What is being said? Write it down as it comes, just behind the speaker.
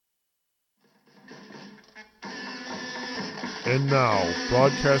And now,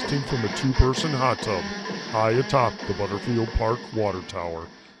 broadcasting from a two-person hot tub high atop the Butterfield Park water tower,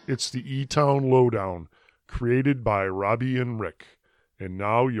 it's the E-Town Lowdown, created by Robbie and Rick. And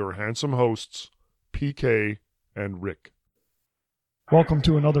now your handsome hosts, PK and Rick. Welcome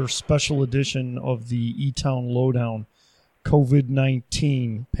to another special edition of the E-Town Lowdown,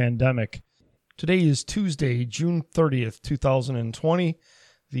 COVID-19 pandemic. Today is Tuesday, June 30th, 2020,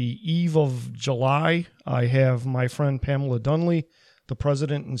 the eve of July. I have my friend Pamela Dunley, the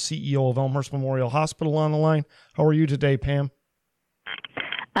president and CEO of Elmhurst Memorial Hospital, on the line. How are you today, Pam?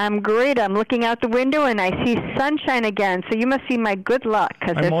 I'm great. I'm looking out the window and I see sunshine again. So you must see my good luck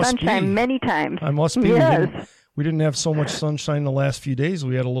because there's sunshine many times. I must be. Yes. We didn't have so much sunshine the last few days.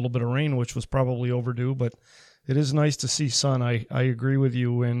 We had a little bit of rain, which was probably overdue, but it is nice to see sun. I agree with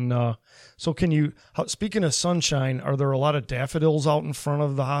you. And so speaking of sunshine, are there a lot of daffodils out in front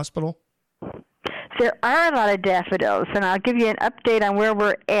of the hospital? There are a lot of daffodils, and I'll give you an update on where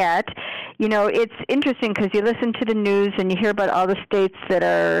we're at. You know, it's interesting because you listen to the news and you hear about all the states that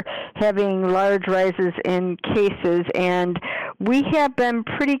are having large rises in cases, and we have been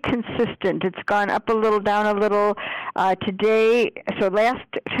pretty consistent. It's gone up a little, down a little. Today, so last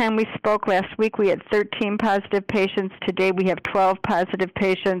time we spoke last week, we had 13 positive patients. Today we have 12 positive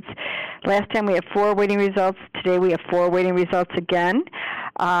patients. Last time we had 4 waiting results. Today we have 4 waiting results again.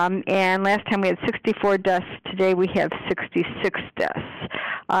 And last time we had 64 deaths. Today we have 66 deaths.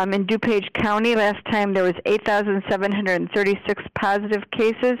 In DuPage County, last time there was 8,736 positive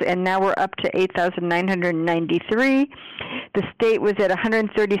cases, and now we're up to 8,993. The state was at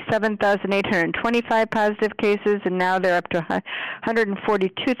 137,825 positive cases, and now they're up to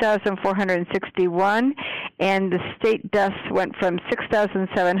 142,461. And the state deaths went from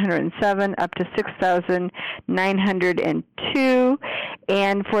 6,707 up to 6,902.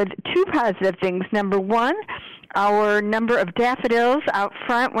 And for the 2 positive things, number one, our number of daffodils out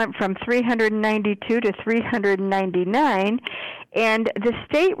front went from 392 to 399, and the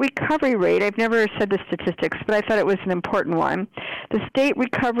state recovery rate, I've never said the statistics, but I thought it was an important one. The state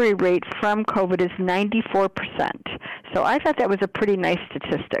recovery rate from COVID is 94%. So I thought that was a pretty nice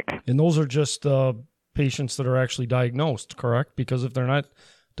statistic. And those are just patients that are actually diagnosed, correct? Because if they're not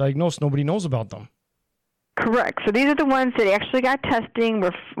diagnosed, nobody knows about them. Correct. So these are the ones that actually got testing,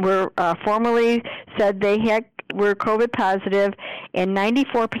 were formally said they were COVID positive, and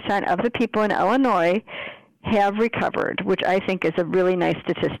 94% of the people in Illinois have recovered, which I think is a really nice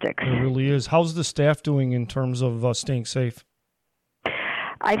statistic. It really is. How's the staff doing in terms of staying safe?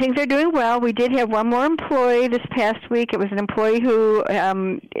 I think they're doing well. We did have one more employee this past week. It was an employee who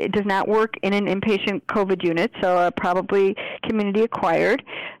does not work in an inpatient COVID unit, so probably community acquired.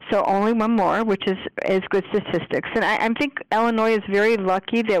 So only one more, which is good statistics. And I think Illinois is very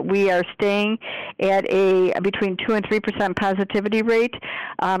lucky that we are staying at a between 2 and 3% positivity rate.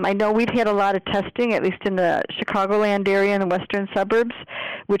 I know we've had a lot of testing, at least in the Chicagoland area and the western suburbs,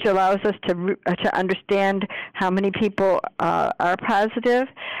 which allows us to understand how many people are positive.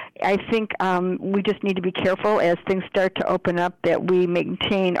 I think we just need to be careful as things start to open up that we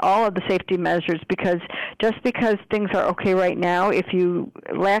maintain all of the safety measures, because just because things are okay right now, if you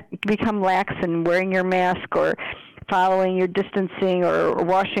become lax in wearing your mask or following your distancing or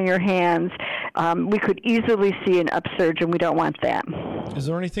washing your hands, we could easily see an upsurge, and we don't want that. Is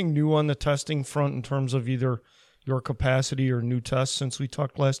there anything new on the testing front in terms of either your capacity or new tests since we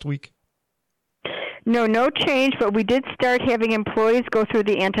talked last week? No change, but we did start having employees go through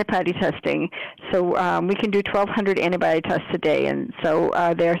the antibody testing. So we can do 1,200 antibody tests a day, and so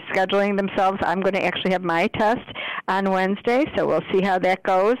they're scheduling themselves. I'm going to actually have my test on Wednesday, so we'll see how that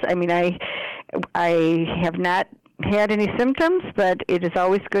goes. I mean, I have not had any symptoms, but it is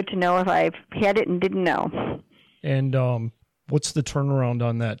always good to know if I've had it and didn't know. And what's the turnaround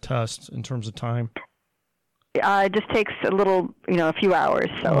on that test in terms of time? It just takes a few hours,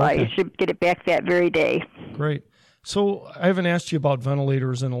 so okay. I should get it back that very day. Great. So I haven't asked you about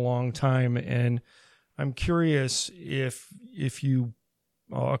ventilators in a long time, and I'm curious if you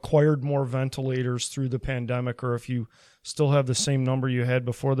acquired more ventilators through the pandemic, or if you still have the same number you had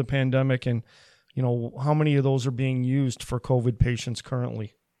before the pandemic, and how many of those are being used for COVID patients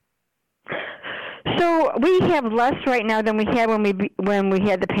currently? So we have less right now than we had when we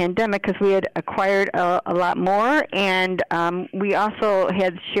had the pandemic, because we had acquired a lot more, and we also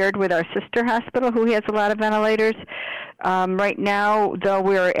had shared with our sister hospital, who has a lot of ventilators. Right now, though,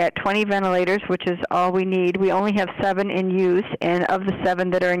 we're at 20 ventilators, which is all we need. We only have 7 in use, and of the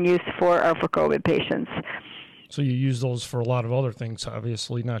 7 that are in use, 4 are for COVID patients. So you use those for a lot of other things,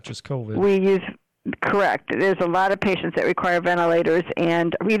 obviously, not just COVID. We use Correct. There's a lot of patients that require ventilators,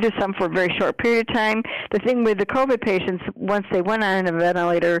 and we do some for a very short period of time. The thing with the COVID patients, once they went on a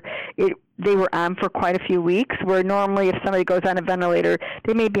ventilator, they were on for quite a few weeks, where normally if somebody goes on a ventilator,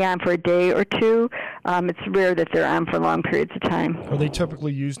 they may be on for a day or two. It's rare that they're on for long periods of time. Are they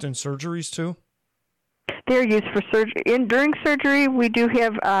typically used in surgeries too? They're used for surgery. During surgery, we do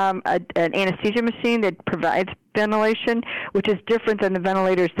have an anesthesia machine that provides ventilation, which is different than the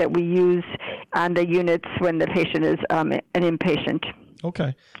ventilators that we use on the units when the patient is an inpatient.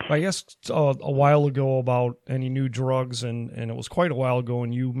 Okay. I asked a while ago about any new drugs, and it was quite a while ago,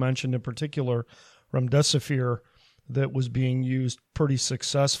 and you mentioned in particular remdesivir that was being used pretty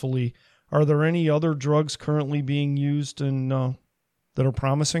successfully. Are there any other drugs currently being used that are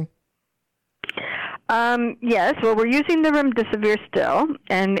promising? Yes. Well, we're using the remdesivir still,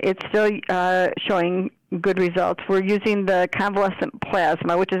 and it's still showing good results. We're using the convalescent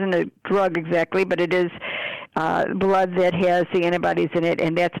plasma, which isn't a drug exactly, but it is blood that has the antibodies in it,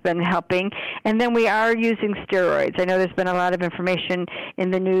 and that's been helping. And then we are using steroids. I know there's been a lot of information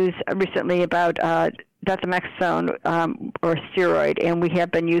in the news recently about dexamethasone or steroid, and we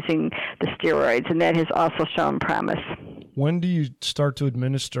have been using the steroids, and that has also shown promise. When do you start to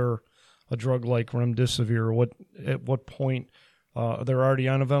administer a drug like remdesivir? At what point? They're already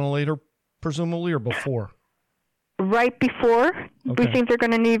on a ventilator, presumably, or before? Right before. Okay. We think they're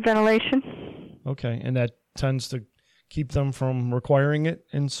going to need ventilation. Okay, and that tends to keep them from requiring it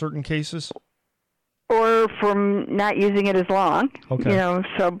in certain cases? Or from not using it as long. Okay.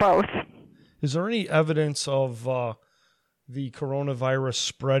 So both. Is there any evidence of the coronavirus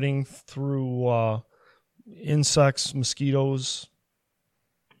spreading through insects, mosquitoes?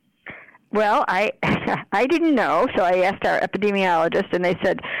 Well, I didn't know, so I asked our epidemiologist, and they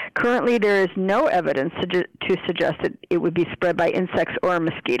said currently there is no evidence to suggest that it would be spread by insects or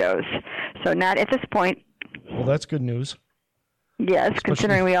mosquitoes. So not at this point. Well, that's good news. Yes,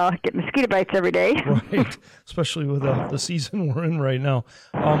 considering we all get mosquito bites every day. Right, especially with the season we're in right now.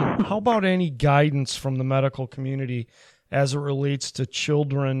 How about any guidance from the medical community as it relates to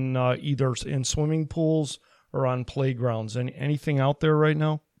children either in swimming pools or on playgrounds? Anything out there right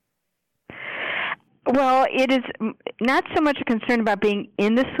now? Well, it is not so much a concern about being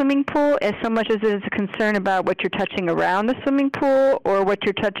in the swimming pool as so much as it is a concern about what you're touching around the swimming pool or what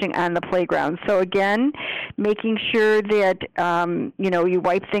you're touching on the playground. So again, making sure that you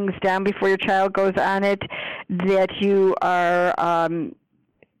wipe things down before your child goes on it, that you are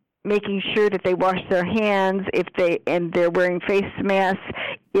making sure that they wash their hands and they're wearing face masks.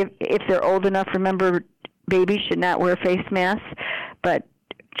 If they're old enough, remember, babies should not wear face masks, but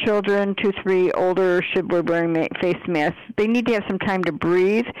children 2, 3 older should be wearing face masks. They need to have some time to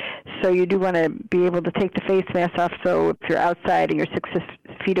breathe, so you do want to be able to take the face mask off. So if you're outside and you're 6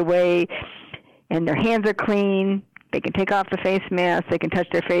 feet away and their hands are clean, they can take off the face mask, they can touch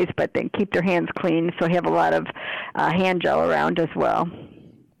their face, but then keep their hands clean, so have a lot of hand gel around as well.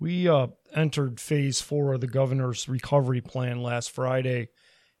 We entered phase 4 of the governor's recovery plan last Friday,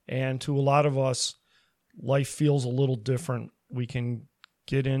 and to a lot of us, life feels a little different. We can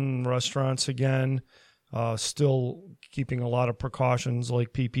get in restaurants again, still keeping a lot of precautions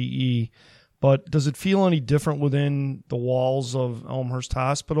like PPE. But does it feel any different within the walls of Elmhurst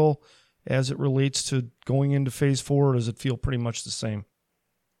Hospital as it relates to going into phase 4, or does it feel pretty much the same?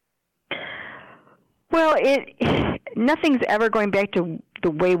 Well, nothing's ever going back to the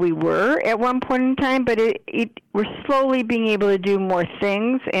way we were at one point in time, but we're slowly being able to do more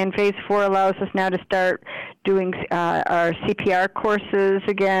things, and Phase 4 allows us now to start doing our CPR courses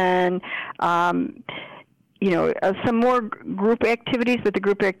again, some more group activities, but the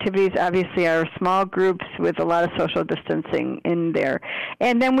group activities obviously are small groups with a lot of social distancing in there.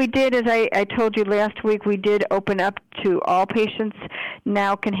 And then we did, as I told you last week, we did open up to all patients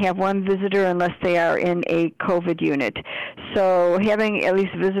now can have one visitor unless they are in a COVID unit. So having at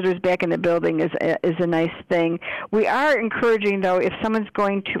least visitors back in the building is a nice thing. We are encouraging, though, if someone's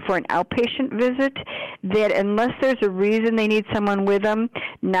going for an outpatient visit, that unless there's a reason they need someone with them,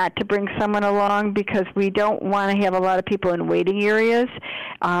 not to bring someone along, because we don't want to have a lot of people in waiting areas.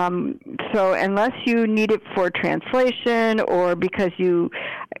 So unless you need it for translation or because you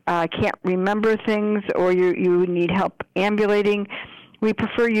can't remember things or you need help ambulating, we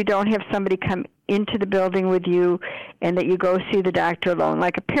prefer you don't have somebody come into the building with you and that you go see the doctor alone.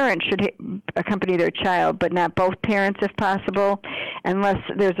 Like a parent should accompany their child, but not both parents if possible, unless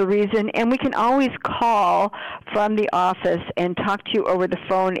there's a reason. And we can always call from the office and talk to you over the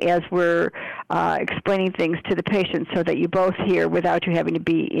phone as we're explaining things to the patient so that you both hear without you having to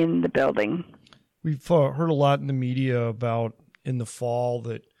be in the building. We've heard a lot in the media about in the fall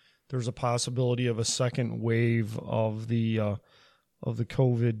that there's a possibility of a second wave of the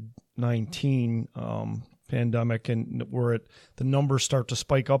COVID-19 pandemic, and where the numbers start to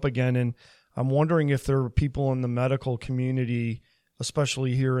spike up again. And I'm wondering if there are people in the medical community,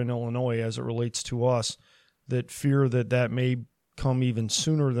 especially here in Illinois, as it relates to us, that fear that may come even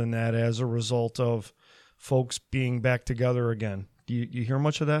sooner than that as a result of folks being back together again. Do you hear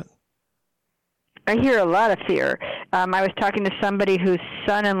much of that? I hear a lot of fear. I was talking to somebody whose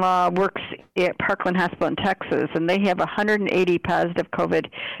son-in-law works at Parkland Hospital in Texas, and they have 180 positive COVID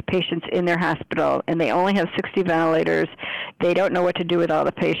patients in their hospital, and they only have 60 ventilators. They don't know what to do with all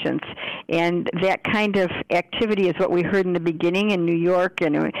the patients. And that kind of activity is what we heard in the beginning in New York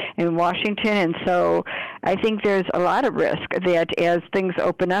and in Washington. And so I think there's a lot of risk that as things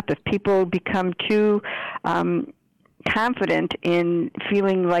open up, if people become too confident in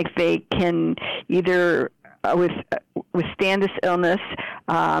feeling like they can either withstand this illness,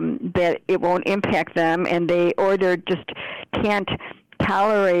 that it won't impact them, and they just can't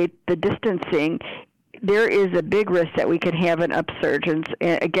tolerate the distancing, there is a big risk that we could have an upsurge. And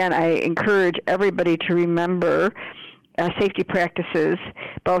again, I encourage everybody to remember safety practices,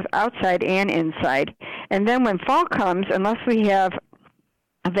 both outside and inside. And then when fall comes, unless we have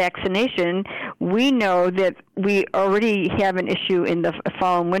a vaccination, we know that we already have an issue in the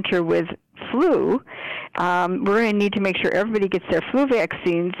fall and winter with flu. We're going to need to make sure everybody gets their flu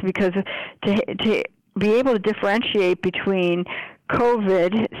vaccines, because to be able to differentiate between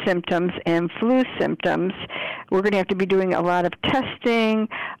COVID symptoms and flu symptoms, we're going to have to be doing a lot of testing.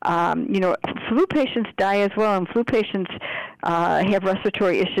 Flu patients die as well, and flu patients have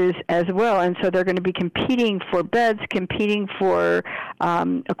respiratory issues as well, and so they're going to be competing for beds, competing for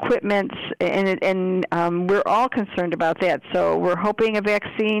equipment, and we're all concerned about that. So we're hoping a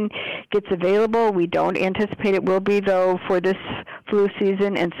vaccine gets available. We don't anticipate it will be, though, for this flu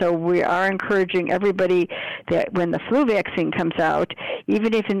season, and so we are encouraging everybody that when the flu vaccine comes out,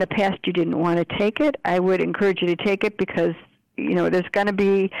 even if in the past you didn't want to take it, I would encourage you to take it, because there's going to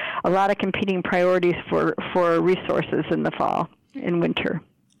be a lot of competing priorities for resources in the fall and winter.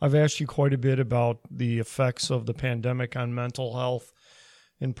 I've asked you quite a bit about the effects of the pandemic on mental health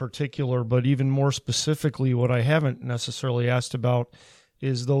in particular, but even more specifically, what I haven't necessarily asked about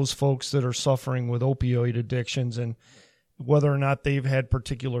is those folks that are suffering with opioid addictions, and whether or not they've had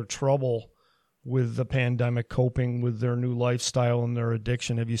particular trouble with the pandemic coping with their new lifestyle and their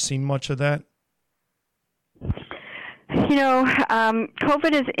addiction. Have you seen much of that?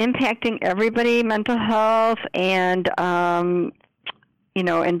 COVID is impacting everybody, mental health, and and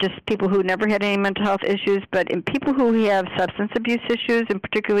just people who never had any mental health issues, but in people who have substance abuse issues, and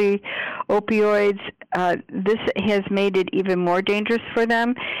particularly opioids, this has made it even more dangerous for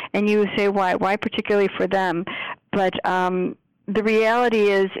them. And you say, why? Why particularly for them? But the reality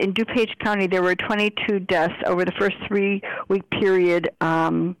is, in DuPage County, there were 22 deaths over the first 3-week period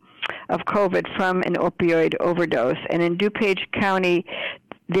of COVID from an opioid overdose. And in DuPage County,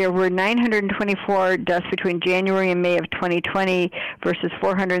 there were 924 deaths between January and May of 2020 versus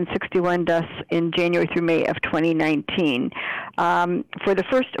 461 deaths in January through May of 2019. For the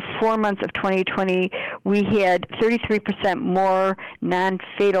first 4 months of 2020, we had 33% more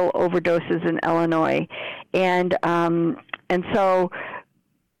non-fatal overdoses in Illinois. And so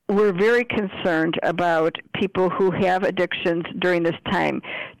we're very concerned about people who have addictions during this time.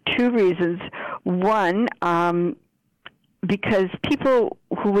 2 reasons. One, because people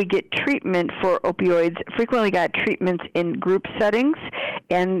who would get treatment for opioids frequently got treatments in group settings,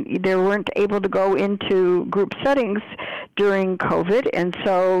 and they weren't able to go into group settings during COVID, and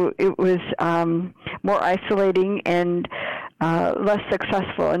so it was more isolating and less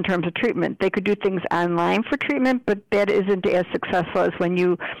successful in terms of treatment. They could do things online for treatment, but that isn't as successful as when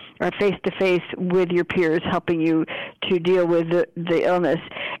you are face-to-face with your peers helping you to deal with the illness.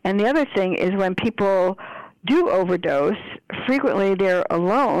 And the other thing is, when people do overdose, frequently they're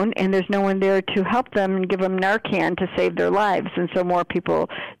alone, and there's no one there to help them and give them Narcan to save their lives, and so more people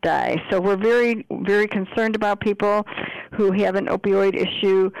die. So we're very, very concerned about people who have an opioid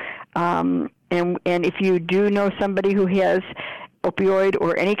issue, and if you do know somebody who has opioid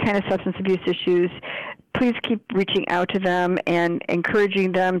or any kind of substance abuse issues, please keep reaching out to them and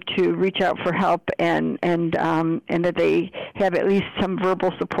encouraging them to reach out for help, and that they have at least some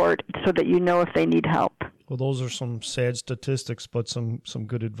verbal support so that you know if they need help. Well, those are some sad statistics, but some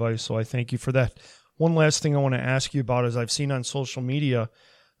good advice, so I thank you for that. One last thing I want to ask you about is, I've seen on social media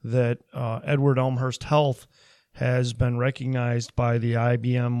that Edward Elmhurst Health has been recognized by the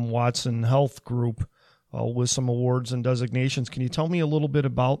IBM Watson Health Group with some awards and designations. Can you tell me a little bit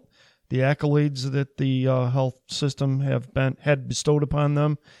about the accolades that the health system had bestowed upon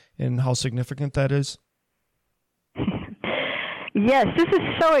them and how significant that is? Yes, this is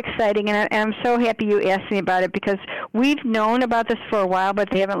so exciting, and I'm so happy you asked me about it because we've known about this for a while, but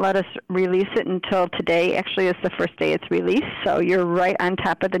they haven't let us release it until today. Actually, it's the first day it's released, so you're right on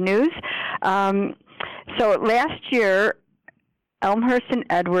top of the news. So last year, Elmhurst and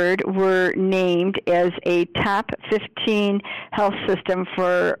Edward were named as a top 15 health system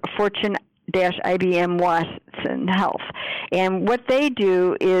for Fortune-IBM Watson Health. And what they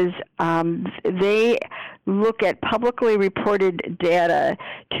do is they look at publicly reported data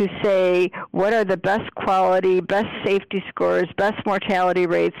to say what are the best quality, best safety scores, best mortality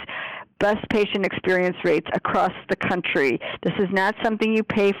rates, best patient experience rates across the country. This is not something you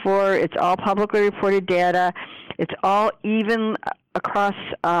pay for. It's all publicly reported data. It's all even across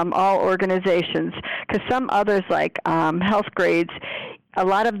all organizations. Because some others, like health grades, a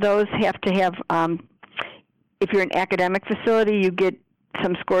lot of those have to have, if you're an academic facility, you get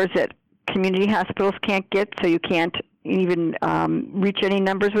some scores that community hospitals can't get, so you can't even reach any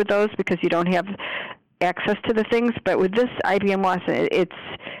numbers with those because you don't have access to the things. But with this IBM Watson, it's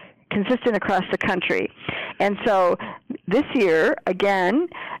consistent across the country. And so this year, again,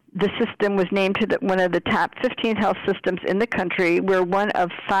 the system was named to one of the top 15 health systems in the country. We're one of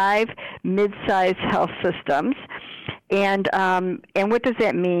 5 mid-sized health systems. And what does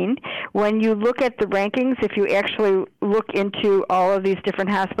that mean? When you look at the rankings, if you actually look into all of these different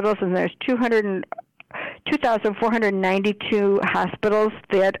hospitals, and there's 2,492 hospitals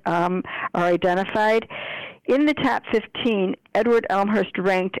that are identified. In the top 15, Edward Elmhurst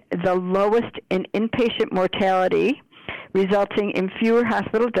ranked the lowest in inpatient mortality, resulting in fewer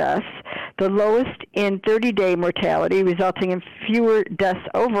hospital deaths, the lowest in 30-day mortality, resulting in fewer deaths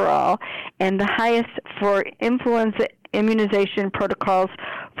overall, and the highest for influenza immunization protocols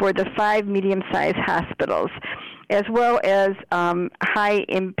for the 5 medium-sized hospitals, as well as high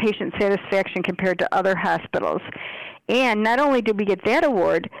in patient satisfaction compared to other hospitals. And not only did we get that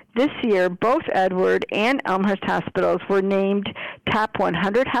award, this year both Edward and Elmhurst hospitals were named top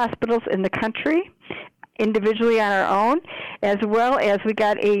 100 hospitals in the country, individually on our own, as well as we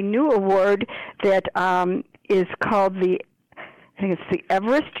got a new award that is called I think it's the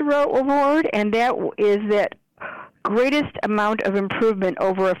Everest Award, and that is that greatest amount of improvement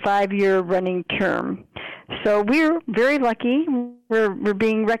over a 5-year running term. So we're very lucky. We're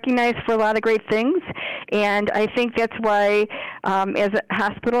being recognized for a lot of great things, and I think that's why, as a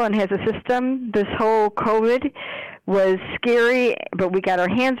hospital and as a system, this whole COVID was scary, but we got our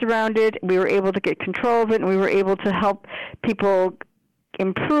hands around it. We were able to get control of it, and we were able to help people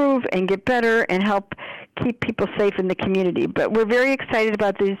improve and get better and help keep people safe in the community. But we're very excited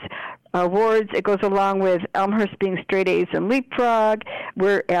about these awards. It goes along with Elmhurst being straight A's and Leapfrog.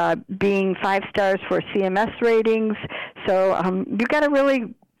 We're being 5 stars for CMS ratings. So you've got a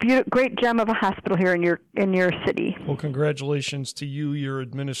really great gem of a hospital here in your city. Well, congratulations to you, your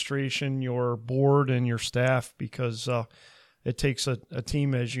administration, your board, and your staff, because it takes a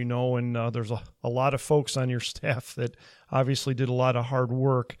team, as you know, and there's a lot of folks on your staff that obviously did a lot of hard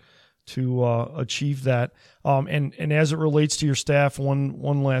work to achieve that. And as it relates to your staff,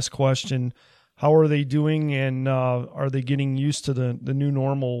 one last question. How are they doing, and are they getting used to the new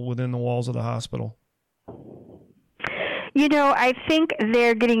normal within the walls of the hospital? You know, I think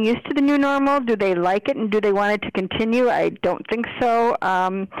they're getting used to the new normal. Do they like it, and do they want it to continue? I don't think so.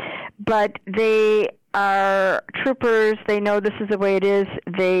 But they are troopers. They know this is the way it is.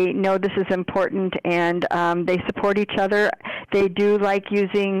 They know this is important, and they support each other. They do like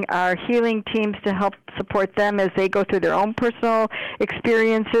using our healing teams to help support them as they go through their own personal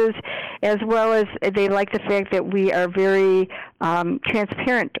experiences, as well as they like the fact that we are very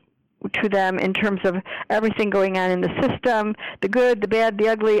transparent to them in terms of everything going on in the system, the good, the bad, the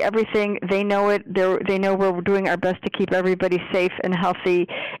ugly, everything. They know it. They know we're doing our best to keep everybody safe and healthy,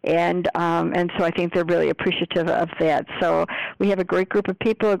 and so I think they're really appreciative of that. So we have a great group of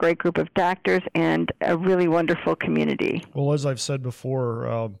people, a great group of doctors, and a really wonderful community. Well, as I've said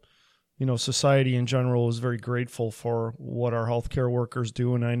before, society in general is very grateful for what our healthcare workers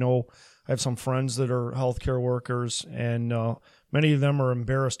do, and I know I have some friends that are healthcare workers, and many of them are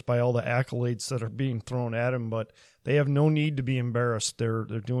embarrassed by all the accolades that are being thrown at them, but they have no need to be embarrassed. They're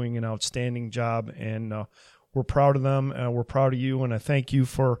doing an outstanding job, and we're proud of them. We're proud of you, and I thank you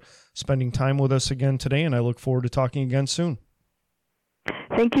for spending time with us again today, and I look forward to talking again soon.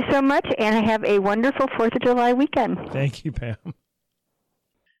 Thank you so much, and have a wonderful 4th of July weekend. Thank you, Pam.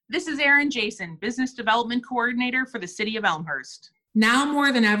 This is Erin Jason, Business Development Coordinator for the City of Elmhurst. Now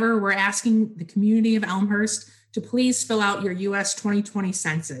more than ever, we're asking the community of Elmhurst to please fill out your U.S. 2020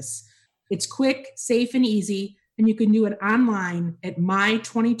 census. It's quick, safe, and easy. and you can do it online at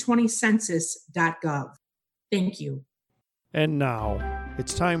my2020census.gov. Thank you. And now,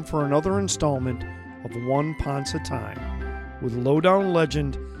 it's time for another installment of One Ponce Time with Lowdown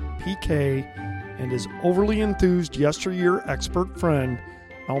legend PK and his overly enthused yesteryear expert friend,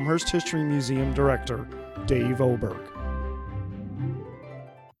 Elmhurst History Museum Director Dave Oberg.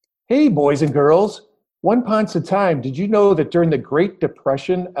 Hey, boys and girls. One Ponce Time. Did you know that during the Great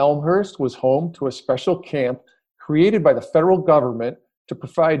Depression, Elmhurst was home to a special camp created by the federal government to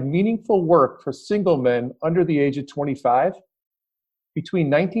provide meaningful work for single men under the age of 25? Between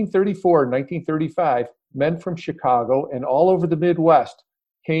 1934 and 1935, men from Chicago and all over the Midwest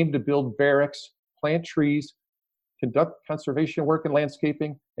came to build barracks, plant trees, conduct conservation work and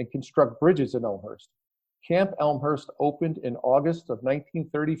landscaping, and construct bridges in Elmhurst. Camp Elmhurst opened in August of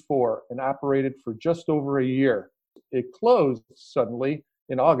 1934 and operated for just over a year. It closed suddenly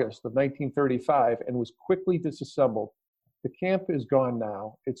in August of 1935 and was quickly disassembled. The camp is gone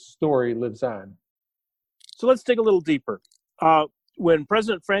now. Its story lives on. So let's dig a little deeper. When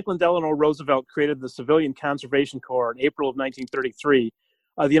President Franklin Delano Roosevelt created the Civilian Conservation Corps in April of 1933,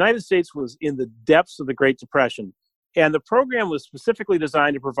 the United States was in the depths of the Great Depression. And the program was specifically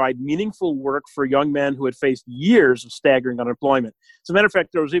designed to provide meaningful work for young men who had faced years of staggering unemployment. As a matter of fact,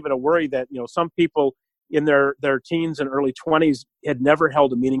 there was even a worry that some people in their teens and early 20s had never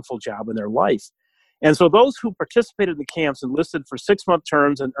held a meaningful job in their life. And so those who participated in the camps enlisted for 6-month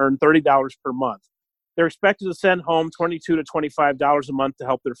terms and earned $30 per month. They're expected to send home $22 to $25 a month to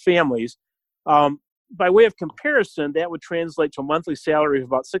help their families. By way of comparison, that would translate to a monthly salary of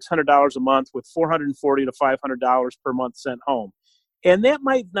about $600 a month with $440 to $500 per month sent home. And that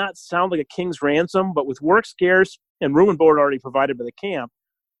might not sound like a king's ransom, but with work scarce and room and board already provided by the camp,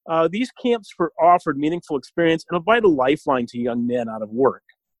 these camps were offered meaningful experience and a vital lifeline to young men out of work.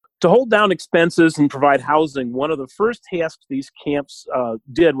 To hold down expenses and provide housing, one of the first tasks these camps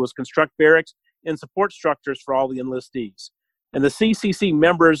did was construct barracks and support structures for all the enlistees. And the CCC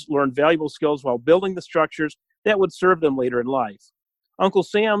members learned valuable skills while building the structures that would serve them later in life. Uncle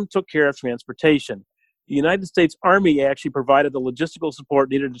Sam took care of transportation. The United States Army actually provided the logistical support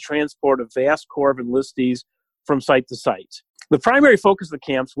needed to transport a vast corps of enlistees from site to site. The primary focus of the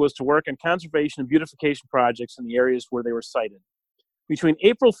camps was to work on conservation and beautification projects in the areas where they were sited. Between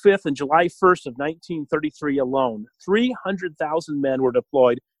April 5th and July 1st of 1933 alone, 300,000 men were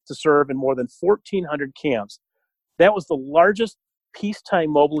deployed to serve in more than 1,400 camps. That was the largest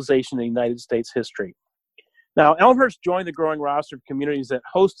peacetime mobilization in United States history. Now, Elmhurst joined the growing roster of communities that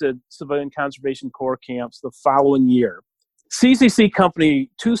hosted Civilian Conservation Corps camps the following year. CCC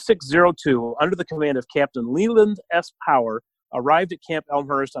Company 2602, under the command of Captain Leland S. Power, arrived at Camp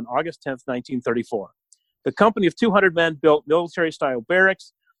Elmhurst on August 10, 1934. The company of 200 men built military-style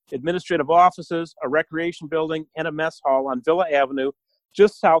barracks, administrative offices, a recreation building, and a mess hall on Villa Avenue,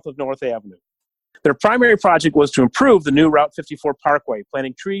 just south of North Avenue. Their primary project was to improve the new Route 54 Parkway,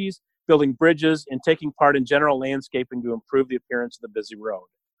 planting trees, building bridges, and taking part in general landscaping to improve the appearance of the busy road.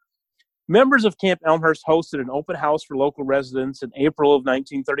 Members of Camp Elmhurst hosted an open house for local residents in April of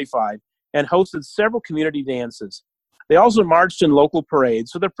 1935 and hosted several community dances. They also marched in local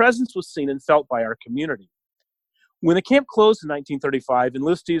parades, so their presence was seen and felt by our community. When the camp closed in 1935,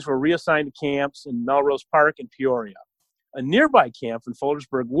 enlistees were reassigned to camps in Melrose Park and Peoria. A nearby camp in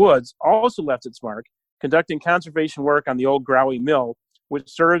Foldersburg Woods also left its mark, conducting conservation work on the old Growy Mill, which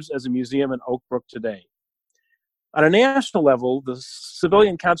serves as a museum in Oak Brook today. On a national level, the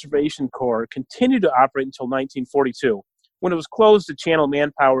Civilian Conservation Corps continued to operate until 1942, when it was closed to channel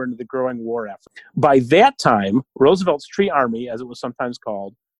manpower into the growing war effort. By that time, Roosevelt's Tree Army, as it was sometimes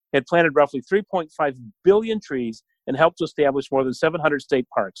called, had planted roughly 3.5 billion trees and helped to establish more than 700 state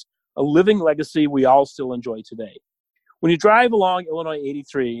parks, a living legacy we all still enjoy today. When you drive along Illinois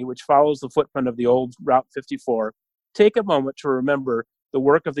 83, which follows the footprint of the old Route 54, take a moment to remember the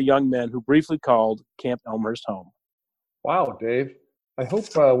work of the young men who briefly called Camp Elmhurst home. Wow, Dave. I hope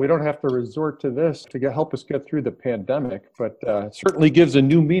we don't have to resort to this to help us get through the pandemic, but it certainly gives a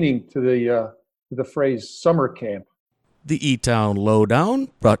new meaning to the phrase summer camp. The E-Town Lowdown,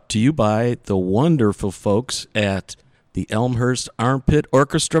 brought to you by the wonderful folks at the Elmhurst Armpit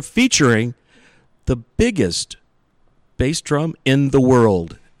Orchestra, featuring the biggest bass drum in the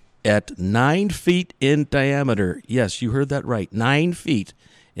world at 9 feet in diameter. Yes, you heard that right, 9 feet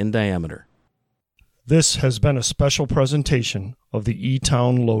in diameter. This has been a special presentation of the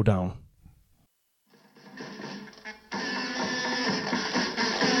E-Town Lowdown.